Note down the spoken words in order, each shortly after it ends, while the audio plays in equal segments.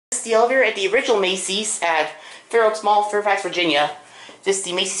is the elevator at the original Macy's at Fairfax Mall, Fairfax, Virginia. This is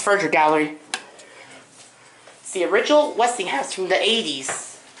the Macy's Furniture Gallery. It's the original Westinghouse from the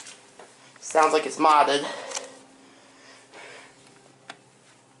 80s. Sounds like it's modded.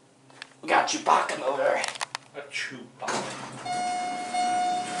 We got Chewbacca Motor. A Chewbacca.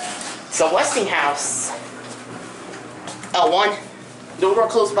 So Westinghouse. L1. No door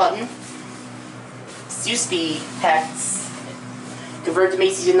close button. This used to be Hecht. Converted to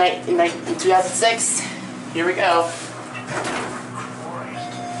Macy's in 2006. Here we go.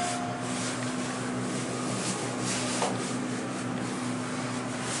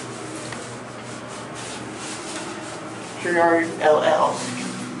 Here LL.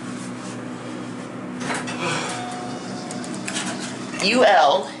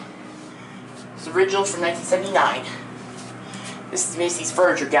 UL. It's original from 1979. This is Macy's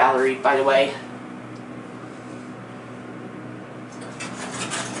Furniture Gallery, by the way.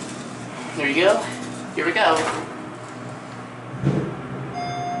 There you go. Here we go.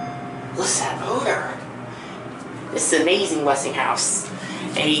 Listen to that motor. This is amazing Westinghouse.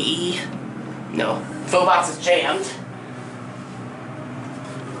 AE. No. Phone box is jammed.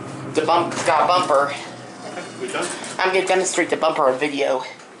 The bump got a bumper. We done? I'm going to demonstrate the bumper on video.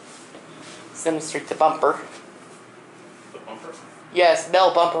 Let's demonstrate the bumper. The bumper? Yes,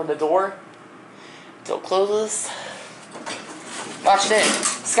 metal bumper on the door. Until it closes. Watch it in.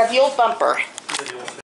 It's got the old bumper. The old